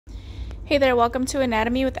Hey there, welcome to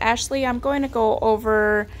Anatomy with Ashley. I'm going to go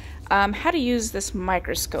over how to use this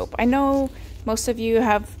microscope. I know most of you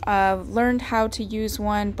have learned how to use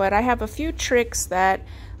one, but I have a few tricks that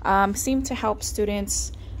seem to help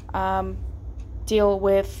students deal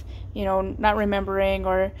with, not remembering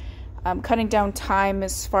or cutting down time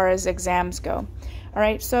as far as exams go. All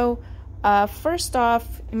right, so first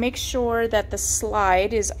off, make sure that the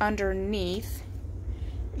slide is underneath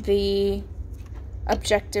the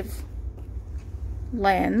objective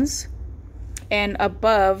lens and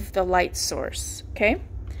above the light source. Okay,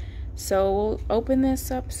 so we'll open this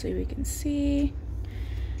up so we can see.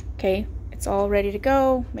 Okay, it's all ready to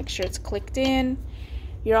go. Make sure it's clicked in.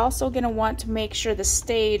 You're also going to want to make sure the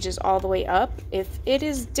stage is all the way up. If it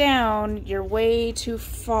is down, you're way too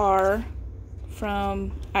far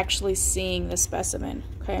from actually seeing the specimen.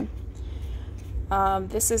 Okay,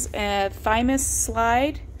 this is a thymus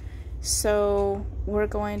slide, so we're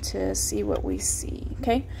going to see what we see.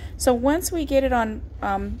 Okay, so once we get it on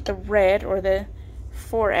the red or the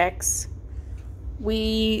 4X,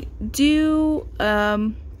 we do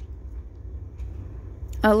a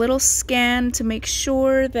little scan to make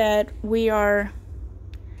sure that we are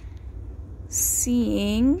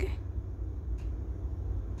seeing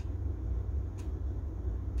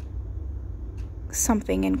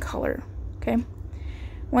something in color. Okay,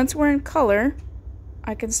 once we're in color,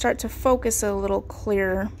 I can start to focus a little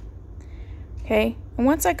clearer. Okay, and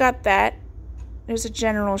once I got that, there's a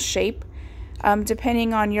general shape.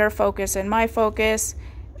 Depending on your focus and my focus,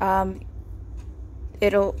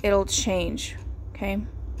 it'll change. Okay,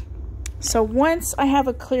 so once I have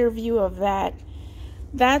a clear view of that,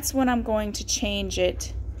 that's when I'm going to change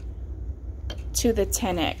it to the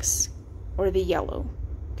 10X or the yellow.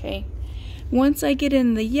 Okay, once I get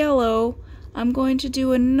in the yellow, I'm going to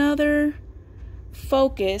do another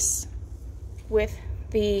focus with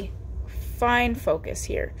the fine focus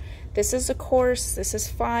here. This is a coarse, this is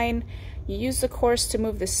fine. You use the coarse to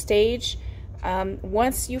move the stage.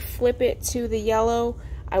 Once you flip it to the yellow,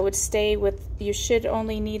 I would stay with, you should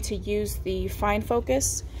only need to use the fine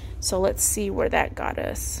focus. So let's see where that got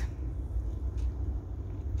us.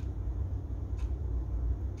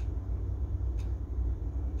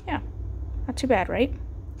 Yeah, not too bad, right?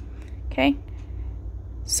 Okay,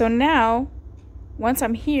 so now once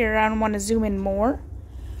I'm here, I don't want to zoom in more.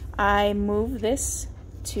 I move this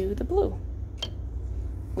to the blue,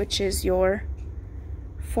 which is your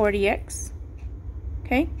 40X.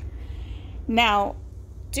 Okay. Now,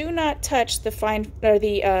 do not touch the fine or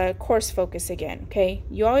the coarse focus again. Okay.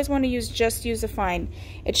 You always want to use the fine.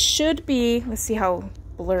 It should be. Let's see how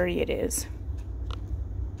blurry it is.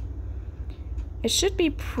 It should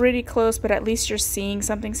be pretty close, but at least you're seeing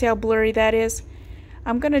something. See how blurry that is?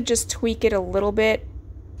 I'm going to just tweak it a little bit.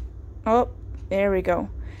 Oh, there we go.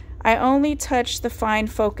 I only touched the fine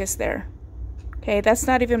focus there. Okay, that's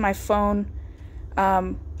not even my phone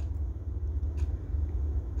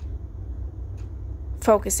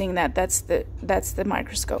focusing that. That's the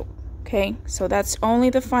microscope. Okay, so that's only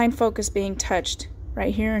the fine focus being touched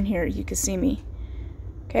right here and here. You can see me.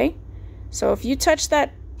 Okay, so if you touch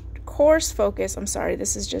that coarse focus, I'm sorry,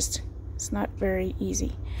 this is just, it's not very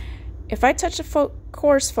easy. If I touch the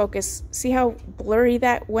coarse focus, see how blurry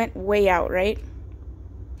that went way out, right?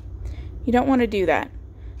 You don't want to do that.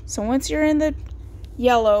 So once you're in the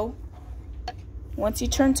yellow, once you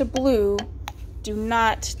turn to blue, do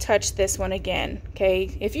not touch this one again,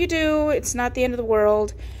 okay? If you do, it's not the end of the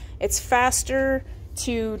world. It's faster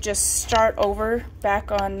to just start over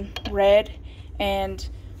back on red and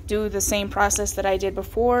do the same process that I did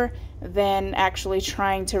before than actually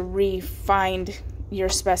trying to re-find your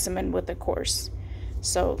specimen with the coarse.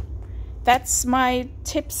 So that's my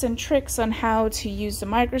tips and tricks on how to use the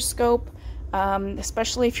microscope,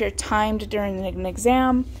 especially if you're timed during an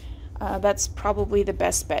exam. That's probably the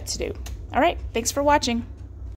best bet to do. All right, thanks for watching.